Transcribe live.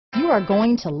are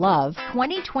going to love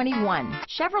 2021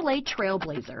 Chevrolet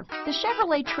Trailblazer. The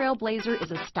Chevrolet Trailblazer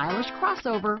is a stylish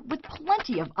crossover with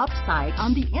plenty of upside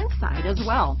on the inside as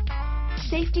well.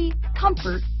 Safety,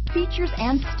 comfort, features,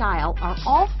 and style are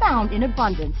all found in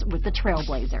abundance with the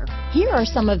Trailblazer. Here are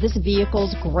some of this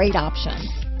vehicle's great options: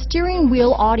 steering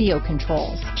wheel audio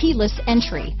controls, keyless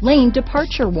entry, lane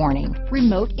departure warning,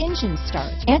 remote engine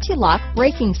start, anti-lock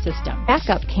braking system,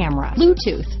 backup camera,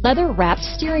 Bluetooth, leather-wrapped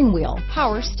steering wheel,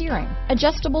 power steering,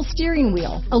 adjustable steering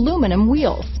wheel, aluminum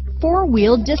wheels,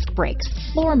 four-wheel disc brakes,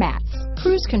 floor mats,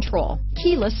 cruise control,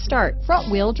 keyless start,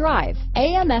 front-wheel drive,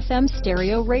 AM/FM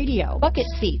stereo radio, bucket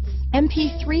seats,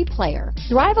 MP3 player.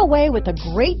 Drive away with a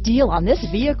great deal on this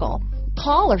vehicle.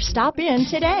 Call or stop in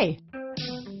today.